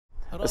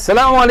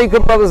Assalamu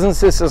alaikum, brothers and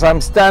sisters.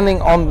 I'm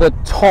standing on the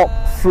top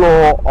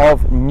floor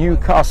of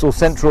Newcastle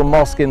Central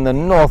Mosque in the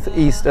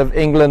northeast of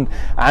England,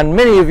 and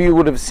many of you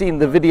would have seen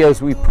the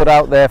videos we put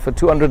out there for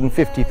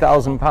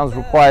 £250,000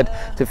 required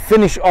to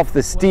finish off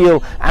the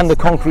steel and the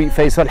concrete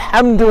face.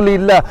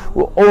 Alhamdulillah,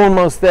 we're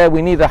almost there.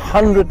 We need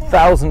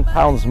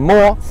 £100,000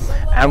 more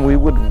and we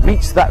would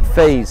reach that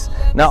phase.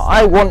 Now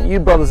I want you,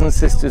 brothers and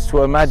sisters,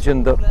 to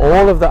imagine that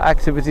all of the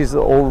activities that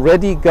are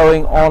already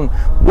going on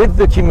with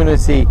the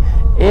community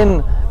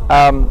in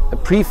a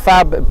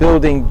prefab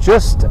building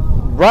just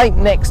right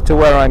next to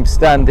where I'm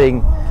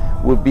standing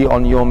would be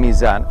on your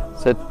mizan.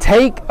 So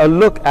take a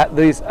look at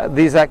these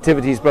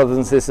activities, brothers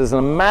and sisters,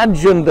 and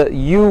imagine that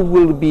you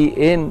will be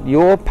in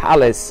your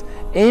palace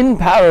in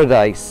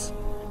paradise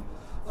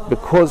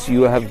because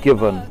you have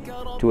given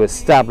to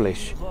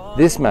establish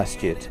this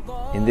masjid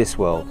in this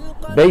world.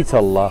 Bayt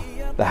Allah,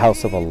 the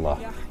house of Allah.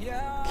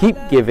 Keep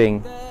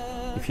giving.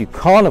 If you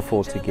can't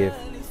afford to give,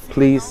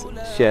 please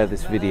share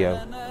this video.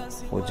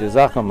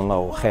 وجزاكم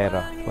الله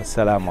خيرا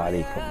والسلام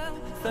عليكم.